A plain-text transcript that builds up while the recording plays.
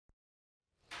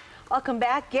Welcome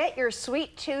back. Get your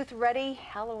sweet tooth ready.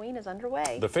 Halloween is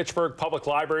underway. The Fitchburg Public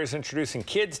Library is introducing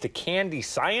kids to candy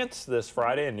science this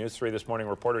Friday. And News 3 This Morning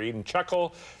reporter Eden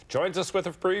Chuckle joins us with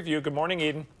a preview. Good morning,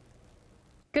 Eden.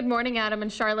 Good morning, Adam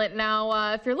and Charlotte.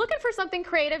 Now, if you're looking for something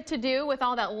creative to do with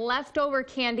all that leftover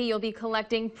candy you'll be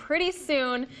collecting pretty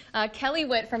soon, Kelly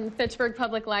Witt from the Fitchburg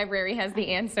Public Library has the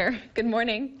answer. Good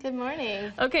morning. Good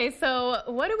morning. Okay, so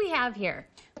what do we have here?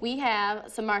 We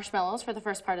have some marshmallows for the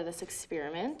first part of this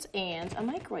experiment and a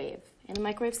microwave and a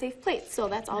microwave-safe plate. So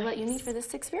that's all that you need for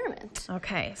this experiment.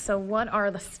 Okay, so what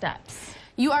are the steps?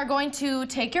 You are going to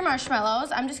take your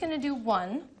marshmallows. I'm just going to do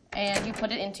one, and you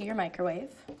put it into your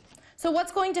microwave. So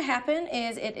what's going to happen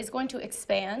is it is going to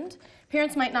expand.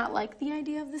 Parents might not like the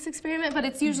idea of this experiment, but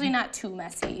it's usually not too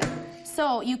messy.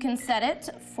 So you can set it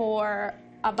for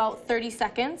about 30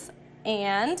 seconds,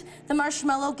 and the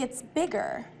marshmallow gets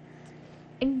bigger.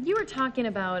 And you were talking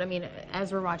about, I mean,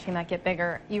 as we're watching that get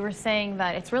bigger, you were saying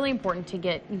that it's really important to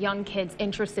get young kids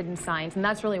interested in science, and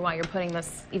that's really why you're putting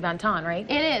this event on, right?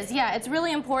 It is, yeah. It's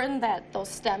really important that those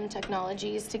STEM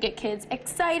technologies to get kids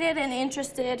excited and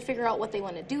interested, figure out what they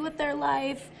want to do with their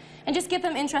life, and just get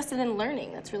them interested in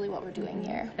learning. That's really what we're doing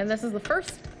here. And this is the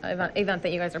first event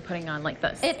that you guys are putting on like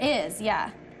this. It is, yeah.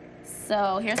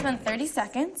 So here's been 30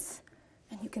 seconds.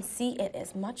 And you can see it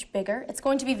is much bigger. It's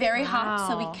going to be very hot,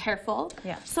 so be careful.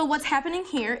 Yeah. So what's happening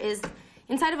here is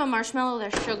inside of a marshmallow,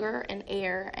 there's sugar and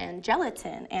air and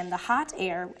gelatin. And the hot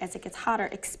air, as it gets hotter,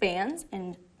 expands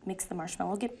and makes the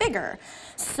marshmallow get bigger.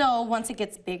 So once it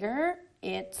gets bigger,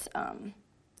 it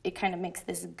kind of makes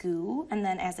this goo. And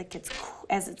then as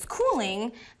it's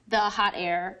cooling, the hot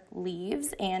air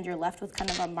leaves, and you're left with kind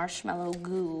of a marshmallow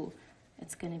goo.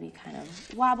 It's going to be kind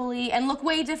of wobbly and look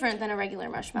way different than a regular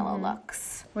marshmallow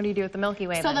looks. What do you do with the Milky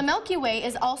Way So then? the Milky Way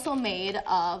is also made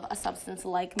of a substance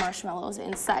like marshmallows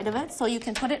inside of it. So you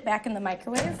can put it back in the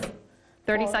microwave.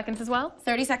 30 seconds as well?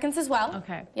 30 seconds as well.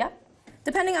 Okay. Yep.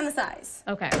 Depending on the size.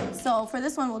 Okay. So for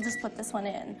this one, we'll just put this one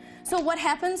in. So what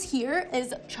happens here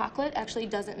is chocolate actually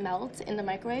doesn't melt in the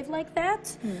microwave like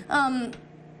that.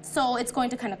 So it's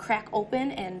going to kind of crack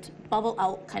open and bubble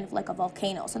out kind of like a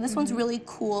volcano. So this one's really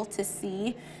cool to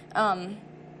see. And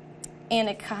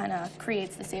it kind of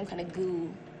creates the same kind of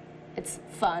goo. It's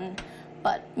fun.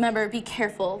 But remember, be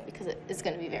careful because it is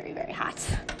going to be very, very hot.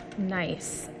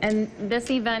 Nice. And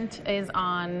this event is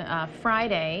on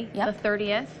Friday, the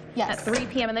 30th at 3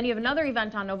 p.m. And then you have another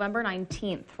event on November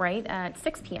 19th, right, at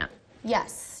 6 p.m.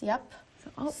 Yes, yep.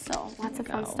 So lots of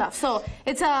fun stuff. So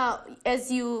it's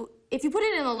if you put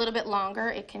it in a little bit longer,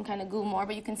 it can kind of goo more,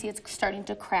 but you can see it's starting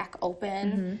to crack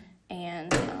open and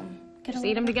get Just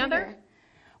eat them together? Bigger.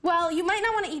 Well, you might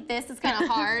not want to eat this. It's kind of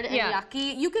hard and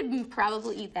yucky. You could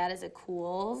probably eat that as it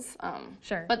cools.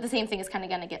 Sure. But the same thing is kind of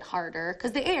going to get harder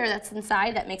because the air that's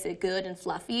inside that makes it good and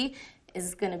fluffy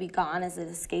is going to be gone as it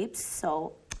escapes.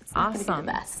 So it's not going to be the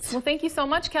best. Well, thank you so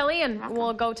much, Kelly, and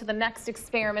we'll go to the next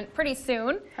experiment pretty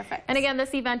soon. Perfect. And again,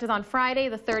 this event is on Friday,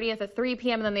 the 30th at 3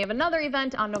 p.m., and then they have another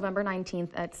event on November 19th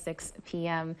at 6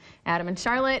 p.m. Adam and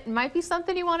Charlotte, might be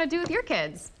something you want to do with your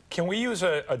kids. Can we use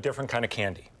a different kind of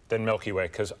candy than Milky Way?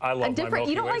 Because I love my Milky Ways.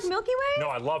 You don't like Milky Way? No,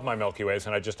 I love my Milky Ways,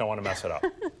 and I just don't want to mess it up.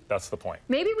 That's the point.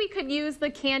 Maybe we could use the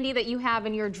candy that you have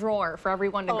in your drawer for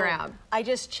everyone to grab. I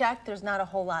just checked. There's not a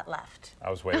whole lot left. I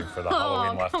was waiting for the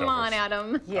Halloween leftovers. Come on,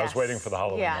 Adam. Yes. I was waiting for the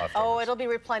Halloween leftovers. Oh, it'll be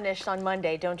replenished on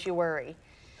Monday. Don't you worry.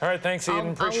 All right, thanks, Eden.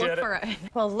 Appreciate it.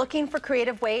 Well, looking for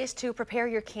creative ways to prepare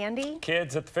your candy?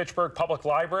 Kids at the Fitchburg Public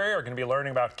Library are going to be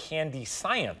learning about candy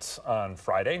science on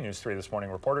Friday. News 3 This Morning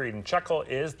reporter Eden Chuckle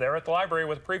is there at the library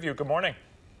with a preview. Good morning.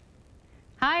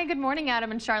 Hi, good morning, Adam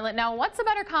and Charlotte. Now, what's a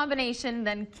better combination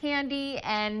than candy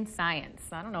and science?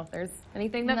 I don't know if there's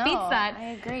anything that beats that.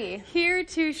 I agree. Here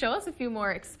to show us a few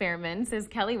more experiments is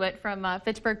Kelly Witt from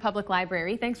Fitchburg Public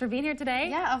Library. Thanks for being here today.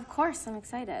 Yeah, of course. I'm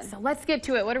excited. So let's get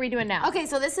to it. What are we doing now? Okay,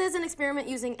 so this is an experiment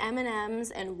using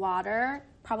M&Ms and water.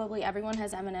 Probably everyone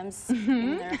has M&Ms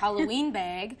in their Halloween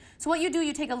bag. So what you do,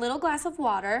 you take a little glass of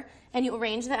water and you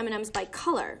arrange the M&Ms by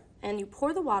color. And you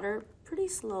pour the water pretty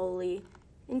slowly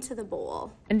into the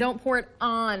bowl. And don't pour it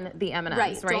on the M&Ms,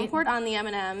 right? Don't pour it on the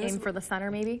M&Ms. Aim for the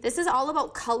center, maybe? This is all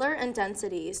about color and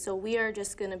density, so we are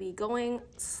just going to be going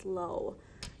slow.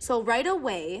 So right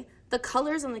away, the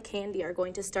colors on the candy are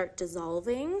going to start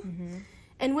dissolving.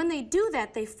 And when they do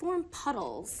that, they form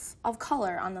puddles of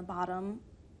color on the bottom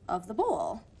of the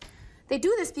bowl. They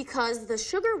do this because the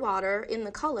sugar water in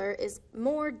the color is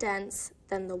more dense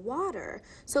than the water.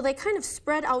 So they kind of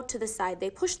spread out to the side. They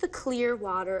push the clear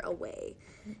water away.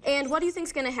 And what do you think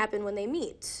is going to happen when they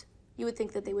meet? You would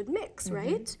think that they would mix,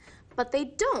 right? But they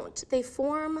don't. They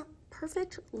form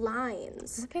perfect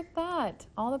lines. Look at that.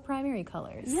 All the primary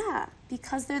colors. Yeah,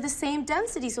 because they're the same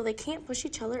density, so they can't push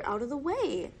each other out of the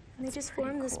way. And they just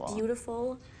form this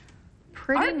beautiful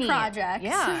art project.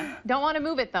 Yeah. Don't want to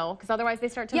move it though, because otherwise they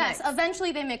start to mix. Yes,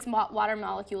 eventually they mix. Water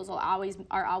molecules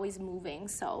are always moving,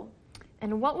 so.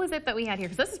 And what was it that we had here?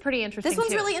 Because this is pretty interesting. This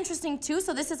one's really interesting too.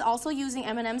 So this is also using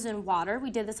M&Ms in water.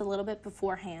 We did this a little bit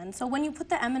beforehand. So when you put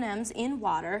the M&Ms in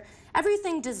water,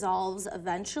 everything dissolves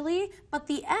eventually, but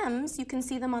the M's, you can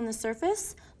see them on the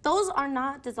surface, those are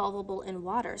not dissolvable in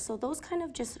water. So those kind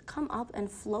of just come up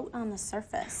and float on the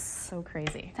surface. So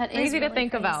crazy. That is crazy really to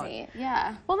think crazy. about.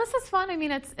 Yeah. Well, this is fun. I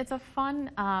mean, it's a fun,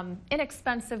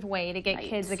 inexpensive way to get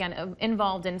kids, again,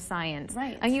 involved in science.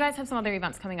 Right. And you guys have some other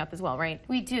events coming up as well, right?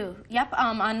 We do. Yep.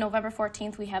 On November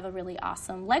 14th, we have a really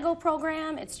awesome Lego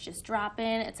program. It's just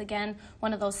drop-in. It's, again,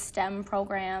 one of those STEM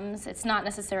programs. It's not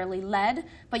necessarily lead,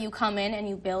 but you come in and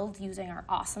you build using our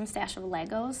awesome stash of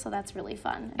Legos, so that's really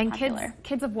fun and popular.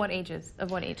 Kids of what ages?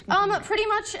 Pretty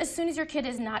much as soon as your kid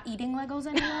is not eating Legos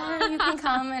anymore, you can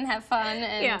come and have fun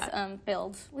and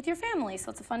build with your family.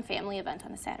 So it's a fun family event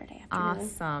on a Saturday afternoon.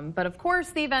 Awesome. But of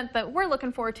course, the event that we're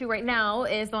looking forward to right now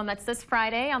is the one that's this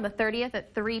Friday on the 30th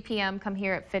at 3 p.m. Come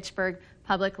here at Fitchburg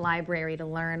Public Library to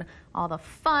learn all the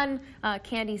fun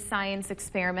candy science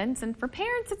experiments. And for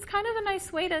parents, it's kind of a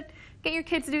nice way to get your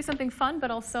kids to do something fun, but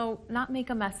also not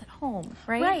make a mess at home,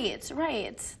 right? Right,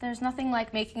 right. There's nothing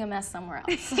like making a mess somewhere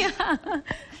else. Yeah.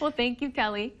 Well, thank you,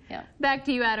 Kelly. Yeah. Back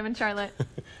to you, Adam and Charlotte.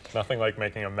 Nothing like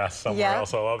making a mess somewhere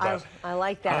else. I love that. I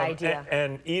like that idea.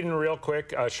 And Eden, real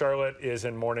quick, Charlotte is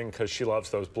in mourning because she loves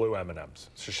those blue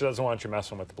M&Ms. So she doesn't want you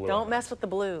messing with the blue Don't M&Ms. mess with the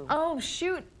blue. Oh,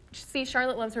 shoot. See,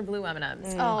 Charlotte loves her blue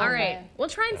M&Ms. Oh, all right. okay. We'll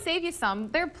try and save you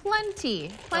some. They're plenty.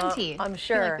 I'm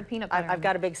sure. Like the peanut butter. I've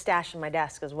got a big stash in my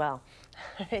desk as well.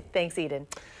 Thanks, Eden.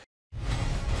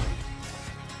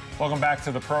 Welcome back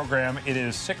to the program. It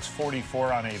is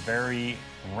 6:44 on a very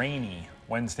rainy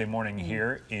Wednesday morning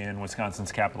here in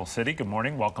Wisconsin's capital city. Good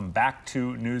morning. Welcome back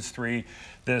to News 3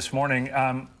 this morning.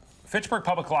 Fitchburg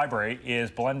Public Library is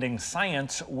blending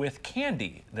science with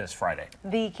candy this Friday.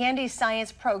 The Candy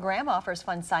Science program offers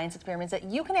fun science experiments that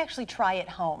you can actually try at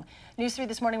home. News 3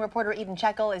 This Morning reporter Eden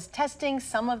Checkle is testing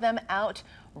some of them out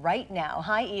right now.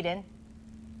 Hi, Eden.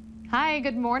 Hi,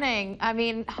 good morning. I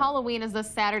mean, Halloween is this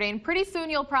Saturday, and pretty soon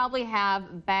you'll probably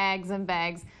have bags and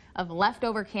bags of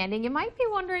leftover candy. You might be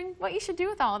wondering what you should do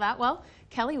with all of that. Well,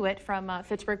 Kelly Witt from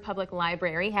Fitchburg Public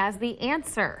Library has the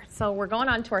answer. So we're going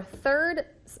on to our third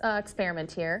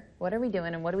experiment here. What are we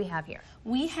doing and what do we have here?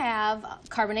 We have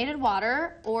carbonated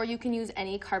water, or you can use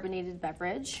any carbonated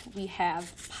beverage. We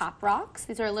have Pop Rocks.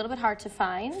 These are a little bit hard to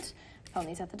find. Found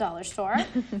these at the dollar store.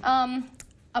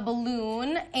 A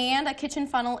balloon and a kitchen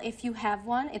funnel if you have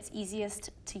one. It's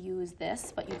easiest to use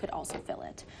this, but you could also fill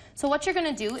it. So what you're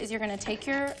going to do is you're going to take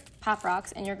your Pop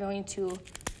Rocks and you're going to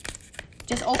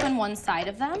just open one side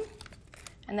of them,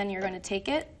 and then you're going to take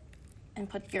it and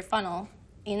put your funnel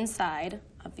inside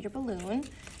of your balloon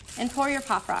and pour your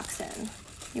Pop Rocks in.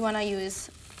 You want to use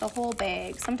the whole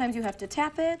bag. Sometimes you have to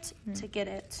tap it to get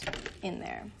it in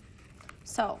there.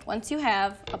 So once you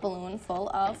have a balloon full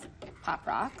of Pop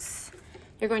Rocks,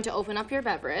 you're going to open up your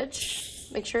beverage.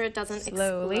 Make sure it doesn't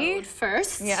explode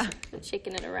first. Yeah.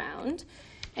 Shaking it around.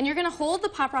 And you're going to hold the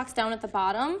Pop Rocks down at the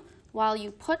bottom while you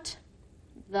put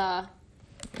the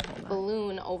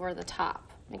balloon over the top.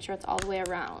 Make sure it's all the way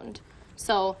around.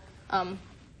 So now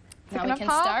we can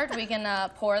start. We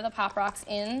can pour the Pop Rocks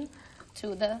in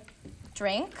to the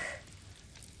drink.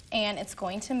 And it's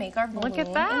going to make our balloon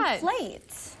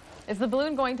inflate. Is the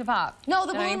balloon going to pop? No,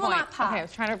 the balloon will not pop. Okay, I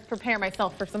was trying to prepare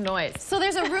myself for some noise. So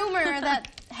there's a rumor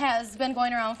that has been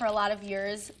going around for a lot of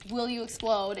years. Will you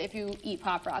explode if you eat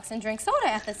Pop Rocks and drink soda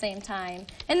at the same time?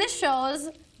 And this shows,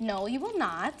 no, you will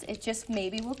not. It just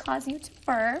maybe will cause you to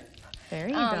burp. There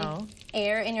you go.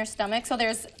 Air in your stomach. So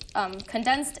there's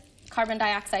condensed carbon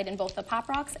dioxide in both the Pop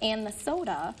Rocks and the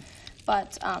soda.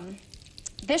 But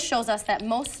this shows us that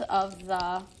most of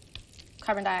the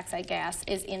carbon dioxide gas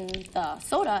is in the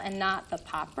soda and not the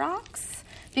Pop Rocks,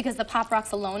 because the Pop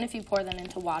Rocks alone, if you pour them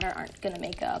into water, aren't going to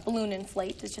make a balloon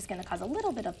inflate. It's just going to cause a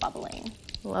little bit of bubbling.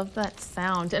 Love that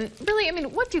sound. And really, I mean,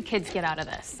 what do kids get out of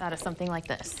this, out of something like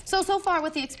this? So far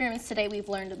with the experiments today, we've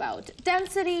learned about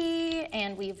density,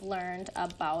 and we've learned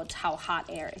about how hot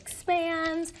air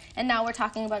expands, and now we're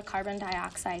talking about carbon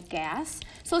dioxide gas.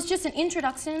 So it's just an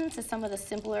introduction to some of the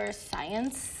simpler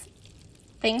science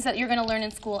things that you're going to learn in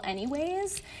school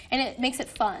anyways, and it makes it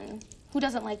fun. Who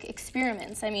doesn't like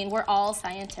experiments? I mean, we're all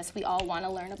scientists. We all want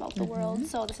to learn about the world,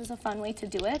 so this is a fun way to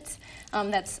do it.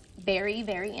 That's very,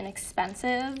 very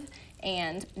inexpensive,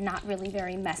 and not really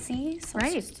very messy. So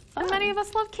Right. It's just fun. And many of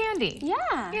us love candy.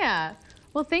 Yeah. Yeah.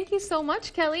 Well, thank you so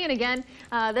much, Kelly. And again,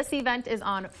 this event is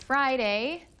on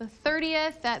Friday, the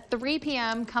 30th at 3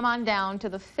 p.m. Come on down to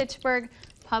the Fitchburg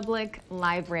Public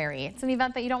Library. It's an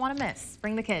event that you don't want to miss.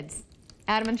 Bring the kids.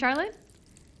 Adam and Charlotte?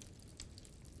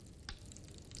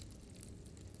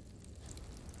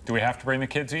 Do we have to bring the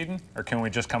kids, Eden, or can we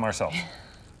just come ourselves?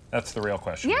 That's the real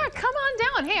question. Yeah, come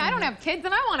on down. Hey, I don't have kids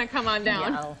and I want to come on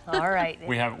down. Yeah, all right.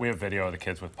 We have video of the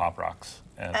kids with Pop Rocks.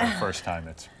 And the first time,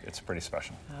 it's pretty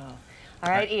special. All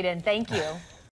right, Eden, thank you.